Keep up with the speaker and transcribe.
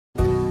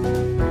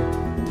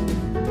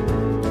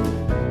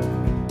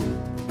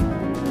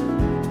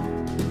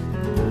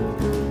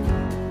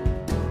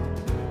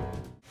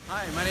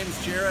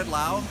at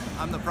Lowe.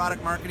 I'm the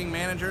product marketing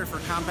manager for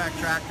compact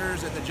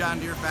tractors at the John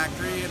Deere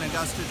factory in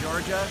Augusta,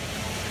 Georgia.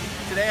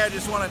 Today I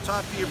just want to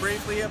talk to you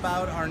briefly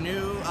about our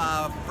new,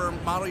 for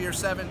model year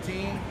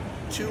 17,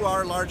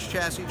 2R large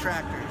chassis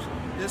tractors.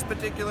 This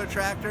particular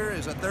tractor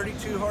is a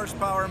 32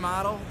 horsepower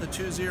model, the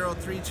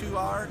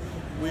 2032R.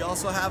 We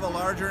also have a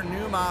larger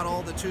new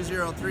model, the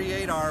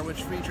 2038R,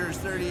 which features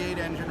 38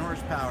 engine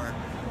horsepower.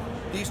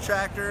 These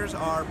tractors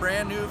are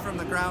brand new from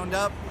the ground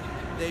up.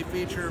 They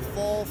feature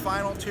full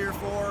final Tier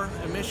 4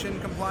 emission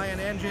compliant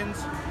engines,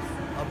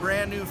 a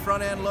brand new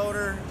front end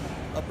loader,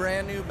 a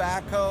brand new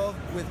backhoe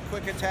with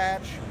quick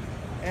attach,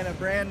 and a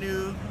brand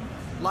new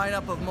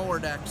lineup of mower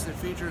decks that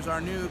features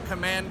our new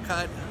command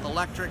cut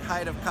electric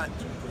height of cut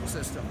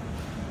system.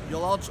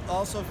 You'll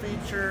also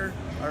feature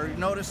or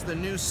notice the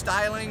new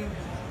styling,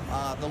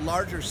 the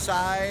larger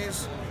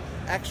size,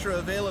 extra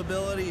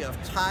availability of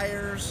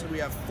tires. We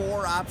have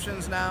 4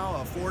 options now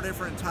of 4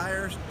 different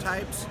tire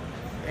types,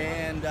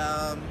 and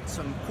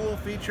some cool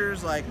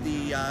features like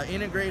the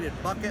integrated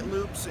bucket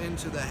loops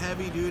into the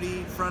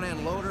heavy-duty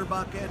front-end loader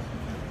bucket,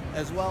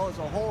 as well as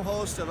a whole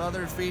host of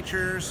other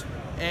features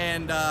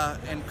and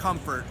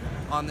comfort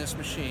on this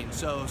machine.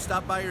 So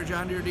stop by your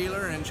John Deere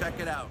dealer and check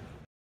it out.